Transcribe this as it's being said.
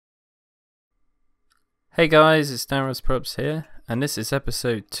Hey guys, it's DanRobzProbz here, and this is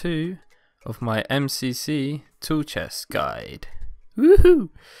episode 2 of my MCC Tool Chest guide. Woohoo!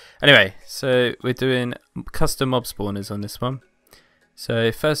 Anyway, so we're doing custom mob spawners on this one.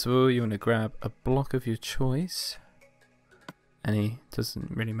 So first of all, you want to grab a block of your choice. Any,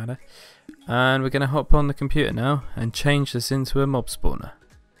 doesn't really matter. And we're going to hop on the computer now and change this into a mob spawner.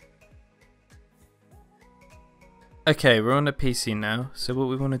 Okay, we're on the PC now, so what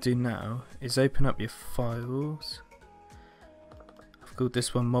we want to do now is open up your files. I've called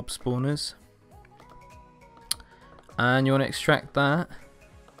this one mob spawners. And you want to extract that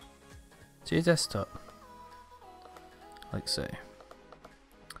to your desktop. Like so.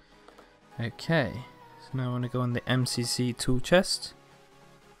 Okay, so now I want to go on the MCC Tool Chest.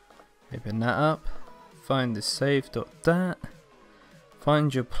 Open that up. Find the save.dat.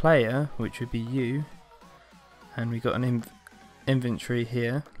 Find your player, which would be you. And we got an inventory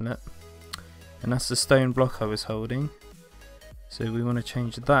here, look, and that's the stone block I was holding. So we want to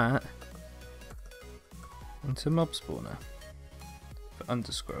change that into mob spawner for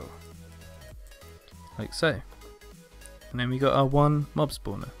underscroll, like so. And then we got our one mob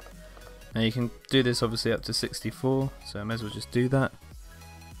spawner. Now you can do this obviously up to 64, so I may as well just do that.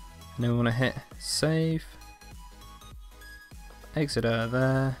 And then we want to hit save, exit out of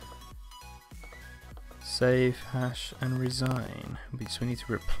there. Save, hash, and resign. We need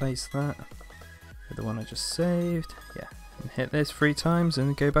to replace that with the one I just saved. Yeah, and hit this 3 times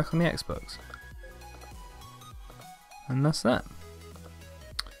and go back on the Xbox. And that's that.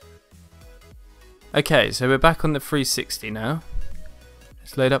 Okay, so we're back on the 360 now.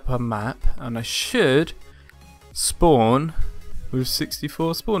 Let's load up our map, and I should spawn with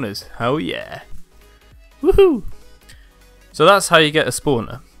 64 spawners. Hell yeah! Woohoo! So that's how you get a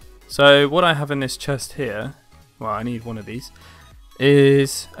spawner. So what I have in this chest here, well I need one of these,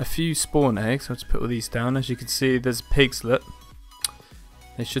 is a few spawn eggs. I'll just put all these down. As you can see there's pigs, look.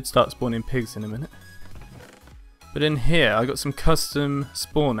 They should start spawning pigs in a minute. But in here I got some custom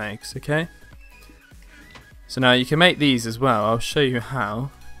spawn eggs, okay? So now you can make these as well. I'll show you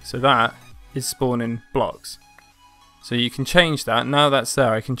how. So that is spawning blocks. So you can change that. Now that's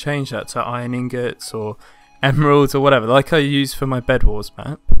there, I can change that to iron ingots or emeralds or whatever, like I use for my Bed Wars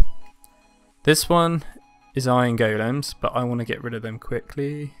map. This one is iron golems, but I want to get rid of them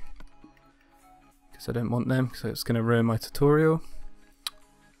quickly because I don't want them, because it's going to ruin my tutorial.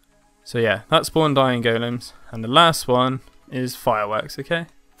 So yeah, that spawned iron golems, and the last one is fireworks, okay?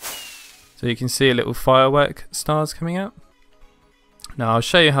 So you can see a little firework stars coming out. Now I'll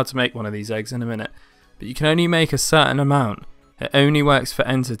show you how to make one of these eggs in a minute, but you can only make a certain amount. It only works for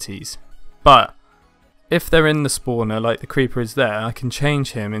entities, but if they're in the spawner, like the creeper is there, I can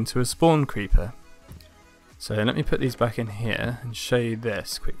change him into a spawn creeper. So let me put these back in here and show you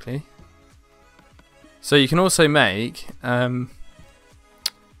this quickly. So you can also make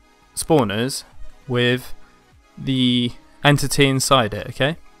spawners with the entity inside it,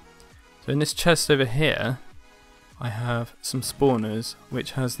 okay? So in this chest over here, I have some spawners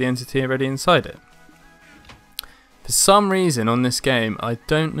which has the entity already inside it. For some reason on this game, I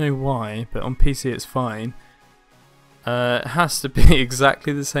don't know why, but on PC it's fine, it has to be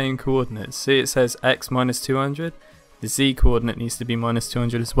exactly the same coordinates. See, it says x minus 200, the z coordinate needs to be minus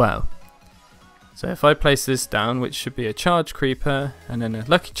 200 as well. So if I place this down, which should be a charge creeper, and then a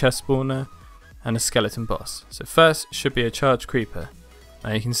lucky chest spawner, and a skeleton boss. So first should be a charge creeper.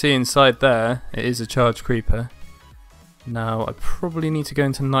 Now you can see inside there, it is a charge creeper. Now I probably need to go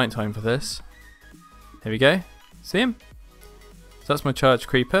into nighttime for this. Here we go. See him? So that's my charge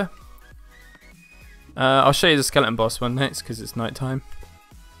creeper. I'll show you the skeleton boss one next because it's nighttime.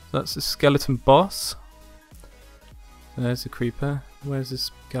 So that's the skeleton boss. There's the creeper. Where's the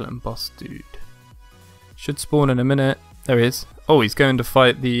skeleton boss dude? Should spawn in a minute. There he is. Oh, he's going to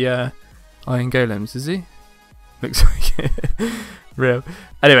fight the iron golems, is he? Looks like it. Real.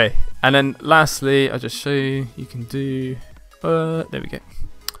 Anyway, and then lastly, I'll just show you. You can do. There we go.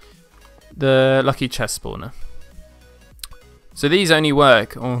 The lucky chest spawner. So these only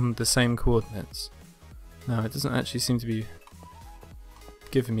work on the same coordinates. Now it doesn't actually seem to be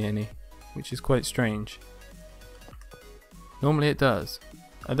giving me any, which is quite strange. Normally it does.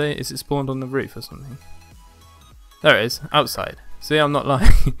 Is it spawned on the roof or something? There it is, outside. See, I'm not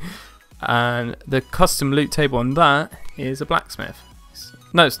lying. And the custom loot table on that is a blacksmith.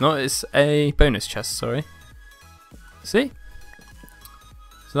 No, it's not, it's a bonus chest, sorry. See?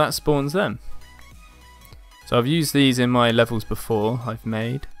 So that spawns them. So I've used these in my levels before I've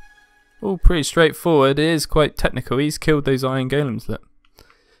made. All pretty straightforward. It is quite technical. He's killed those iron golems, look.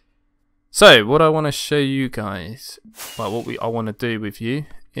 So what I want to show you guys, well, what I want to do with you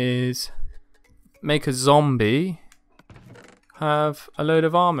is make a zombie have a load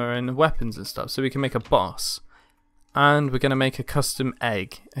of armor and weapons and stuff, so we can make a boss. And we're going to make a custom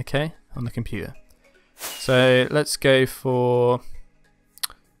egg, okay, on the computer. So let's go for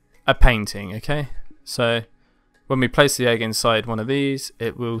a painting, okay? So when we place the egg inside one of these,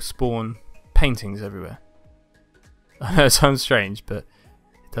 it will spawn paintings everywhere. I know it sounds strange, but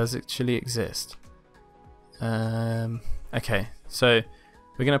it does actually exist. Okay, so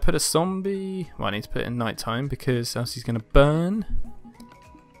we're going to put a zombie. Well, I need to put it in nighttime because else he's going to burn.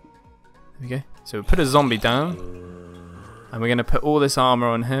 There we go. So we'll put a zombie down, and we're going to put all this armor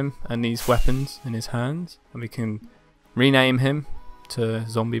on him and these weapons in his hands, and we can rename him to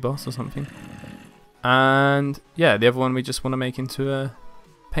Zombie Boss or something. And yeah, the other one we just want to make into a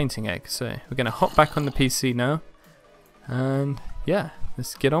painting egg. So we're going to hop back on the PC now, and yeah,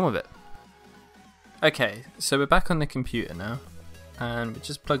 let's get on with it. Okay, so we're back on the computer now, and we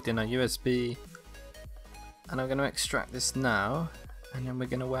just plugged in our USB, and I'm going to extract this now, and then we're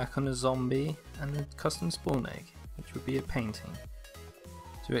going to work on a zombie and a custom spawn egg, which would be a painting.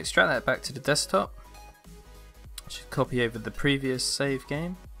 So we extract that back to the desktop. Should copy over the previous save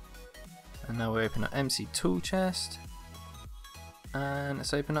game, and now we open up MC Tool Chest, and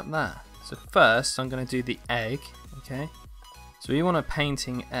let's open up that. So first I'm going to do the egg, okay? So we want a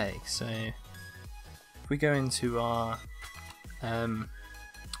painting egg, so if we go into our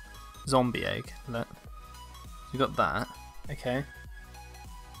zombie egg, look, we got that, okay?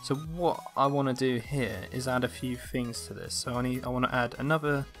 So what I want to do here is add a few things to this. So I want to add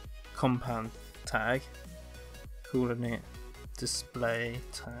another compound tag, calling it display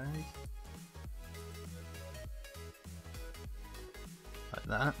tag, like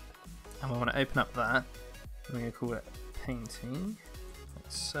that. And I want to open up that. I'm going to call it painting, like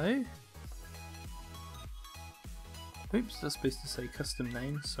so. Oops, that's supposed to say custom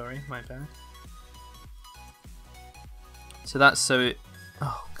name. Sorry, my bad. So that's so it.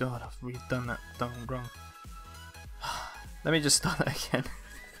 Oh god, I've redone that done wrong. Let me just start that again.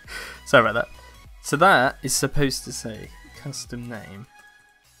 Sorry about that. So that is supposed to say custom name,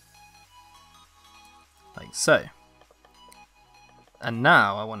 like so. And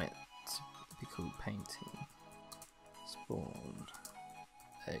now I want it to be called painting spawn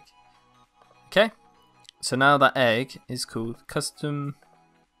egg. Okay. So now that egg is called custom.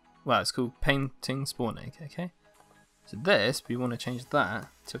 Well, it's called painting spawn egg. Okay. So this, we want to change that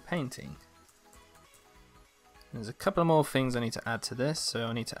to painting. There's a couple more things I need to add to this. So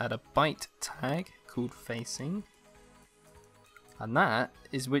I need to add a byte tag called facing. And that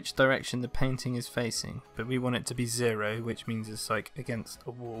is which direction the painting is facing. But we want it to be 0, which means it's like against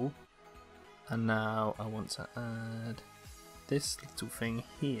a wall. And now I want to add this little thing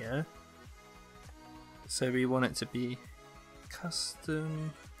here. So we want it to be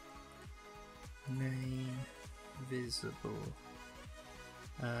custom name visible.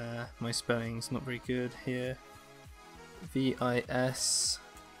 My spelling's not very good here. VISable.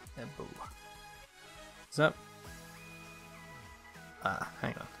 Is that?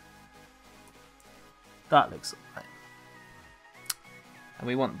 Hang on. That looks alright. And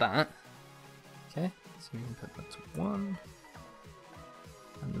we want that. Okay, so we can put that to 1.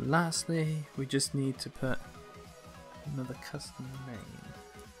 And lastly, we just need to put another custom name.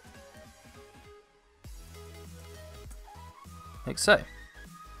 Like so. And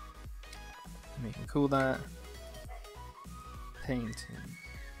we can call that painting.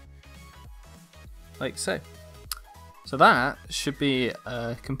 Like so. So that should be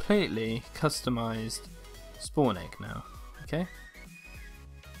a completely customized spawn egg now. Okay?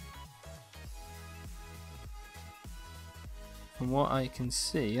 From what I can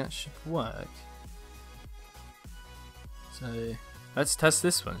see, that should work. So let's test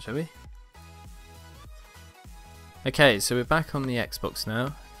this one, shall we? Okay, so we're back on the Xbox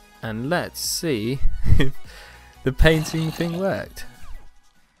now, and let's see if the painting thing worked.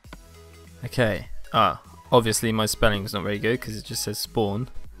 Okay, obviously my spelling's not very good because it just says spawn,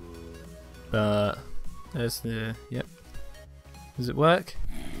 but there's the, yep. Does it work?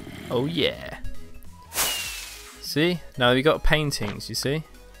 Oh yeah. See? Now we got paintings, you see?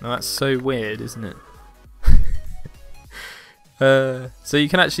 Now that's so weird, isn't it? So you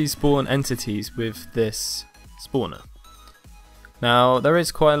can actually spawn entities with this spawner. Now there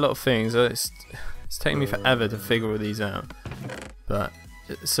is quite a lot of things. It's taking me forever to figure all these out, but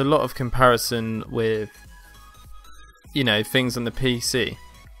it's a lot of comparison with, you know, things on the PC.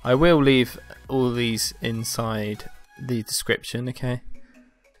 I will leave all these inside the description, okay?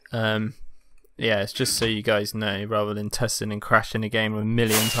 Yeah, it's just so you guys know, rather than testing and crashing a game a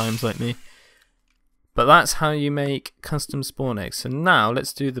million times like me. But that's how you make custom spawn eggs. So now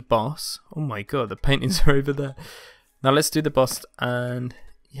let's do the boss. Oh my god, the paintings are over there. Now let's do the boss, and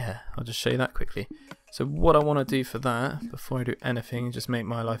yeah, I'll just show you that quickly. So what I want to do for that, before I do anything, just make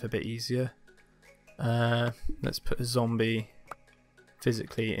my life a bit easier. Let's put a zombie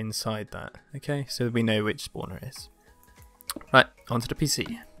physically inside that, okay, so we know which spawner it is. Right, onto the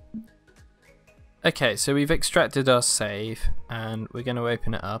PC. Okay, so we've extracted our save, and we're going to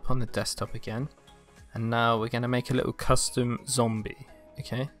open it up on the desktop again. And now we're going to make a little custom zombie,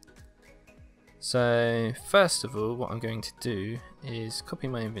 okay? So first of all, what I'm going to do is copy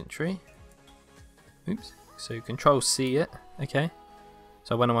my inventory. Oops. So Control C it, okay?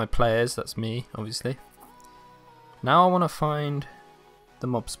 So one of my players, that's me, obviously. Now I want to find the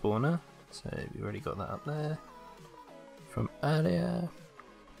mob spawner. So we already got that up there from earlier.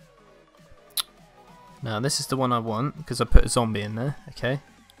 Now this is the one I want because I put a zombie in there, okay?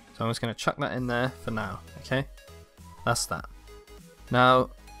 So I'm just going to chuck that in there for now, okay? That's that. Now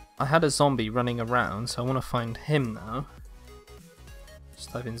I had a zombie running around, so I want to find him now. Just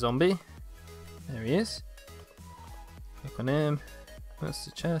type in zombie. There he is. Click on him. That's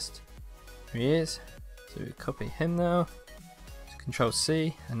the chest. Here he is. So we copy him now. Control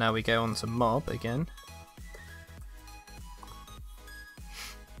C, and now we go on to mob again.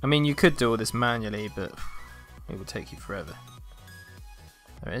 I mean, you could do all this manually, but it would take you forever.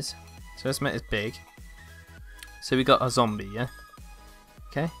 There it is. So let's make this big. So we got our zombie, yeah?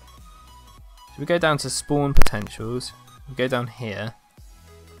 Okay. So we go down to spawn potentials. We go down here,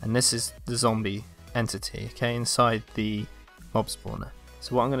 and this is the zombie entity, okay, inside the mob spawner.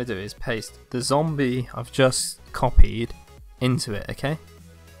 So what I'm going to do is paste the zombie I've just copied into it, okay?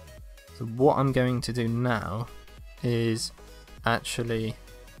 So what I'm going to do now is actually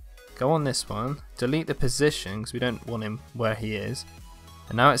go on this one, delete the position because we don't want him where he is,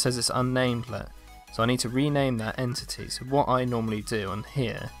 and now it says it's unnamed let. So I need to rename that entity. So what I normally do on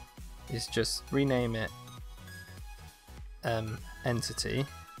here is just rename it entity,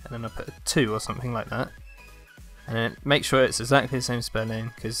 and then I put a 2 or something like that, and then make sure it's exactly the same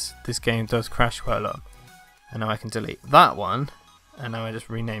spelling because this game does crash quite a lot. And now I can delete that one, and now I just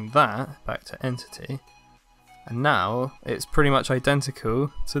rename that back to entity, and now it's pretty much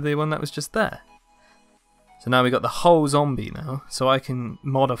identical to the one that was just there. So now we got the whole zombie now, so I can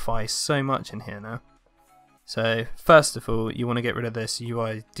modify so much in here now. So first of all, you want to get rid of this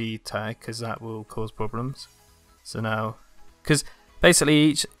UID tag because that will cause problems. So now, because basically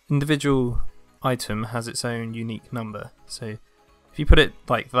each individual item has its own unique number, so if you put it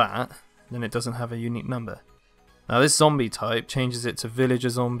like that, then it doesn't have a unique number. Now this zombie type changes it to villager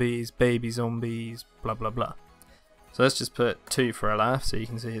zombies, baby zombies, blah blah blah. So let's just put 2 for a laugh so you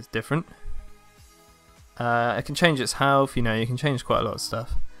can see it's different. I can change its health, you know, you can change quite a lot of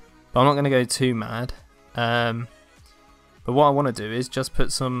stuff. But I'm not going to go too mad. But what I want to do is just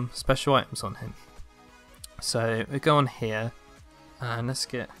put some special items on him. So we go on here, and let's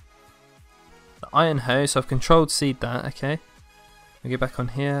get the iron hoe. So I've controlled C that, okay. We go back on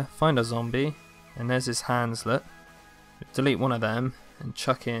here, find a zombie, and there's his handslet. Delete one of them and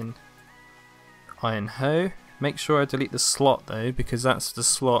chuck in iron hoe. Make sure I delete the slot though, because that's the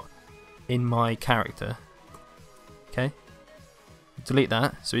slot in my character. Okay, delete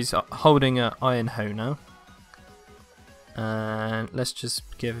that. So he's holding an iron hoe now, and let's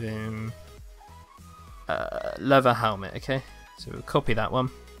just give him a leather helmet. Okay, so we'll copy that one.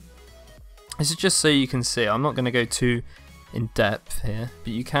 This is just so you can see. I'm not going to go too in depth here,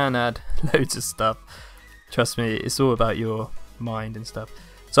 but you can add loads of stuff. Trust me, it's all about your mind and stuff.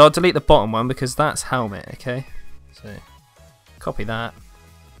 So I'll delete the bottom one because that's helmet, okay? So copy that,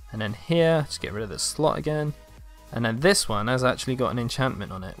 and then here, just get rid of the slot again, and then this one has actually got an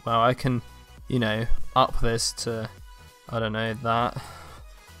enchantment on it. Well, I can, you know, up this to, I don't know, that,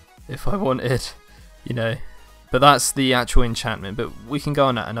 if I wanted, you know, but that's the actual enchantment, but we can go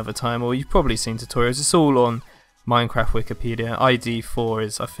on that another time, or you've probably seen tutorials. It's all on Minecraft Wikipedia. ID 4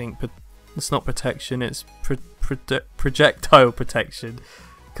 is, I think, it's not protection, it's projectile protection.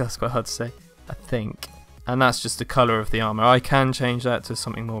 That's quite hard to say, I think. And that's just the colour of the armour. I can change that to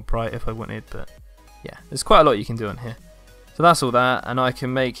something more bright if I wanted, but yeah, there's quite a lot you can do on here. So that's all that, and I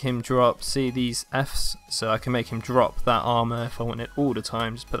can make him drop, see these Fs, so I can make him drop that armour if I want it all the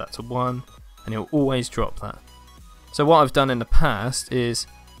time. Just put that to 1, and he'll always drop that. So what I've done in the past is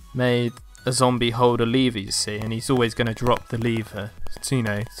made a zombie hold a lever, you see, and he's always going to drop the lever to, you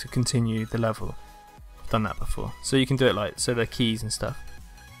know, to continue the level. I've done that before, so you can do it like, so the keys and stuff.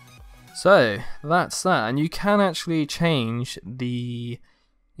 So that's that, and you can actually change the,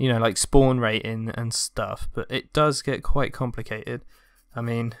 you know, like spawn rating and stuff, but it does get quite complicated. I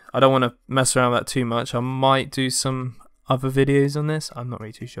mean, I don't want to mess around with that too much. I might do some other videos on this. I'm not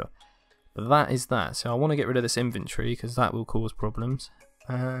really too sure. But that is that. So I want to get rid of this inventory because that will cause problems.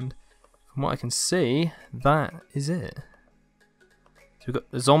 And from what I can see, that is it. So we've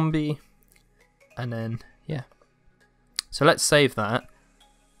got the zombie. And then, yeah. So let's save that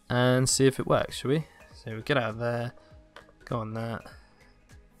and see if it works, shall we? So we'll get out of there. Go on that.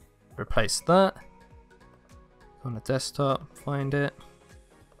 Replace that. Go on the desktop. Find it.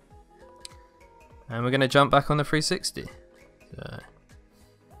 And we're going to jump back on the 360. So,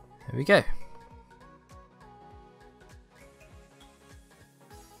 here we go.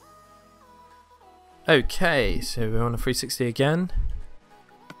 Okay, so we're on the 360 again.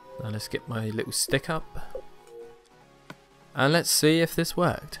 Now let's get my little stick up. And let's see if this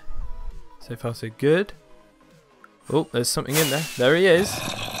worked. So far so good. Oh, there's something in there. There he is.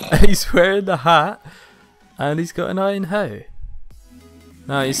 He's wearing the hat. And he's got an iron hoe.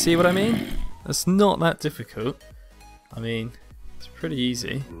 Now you see what I mean? That's not that difficult. I mean, it's pretty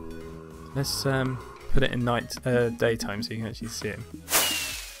easy. Let's put it in daytime so you can actually see him.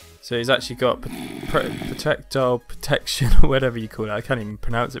 So he's actually got projectile protection or whatever you call it. I can't even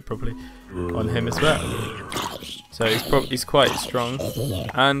pronounce it properly on him as well. So he's quite strong.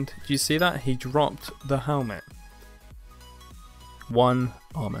 And do you see that? He dropped the helmet. 1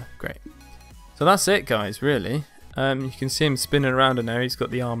 armor. Great. So that's it, guys, really. You can see him spinning around in there. He's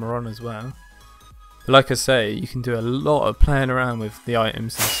got the armor on as well. But like I say, you can do a lot of playing around with the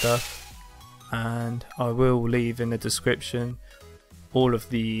items and stuff. And I will leave in the description all of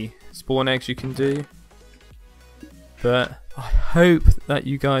the spawn eggs you can do. But I hope that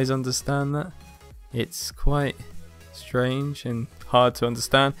you guys understand that. It's quite strange and hard to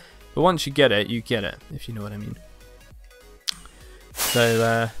understand. But once you get it, if you know what I mean.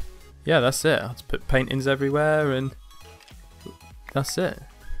 So, yeah, that's it. I'll just put paintings everywhere and that's it.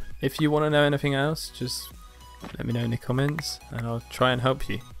 If you want to know anything else, just let me know in the comments and I'll try and help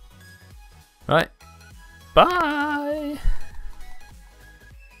you. Right, bye!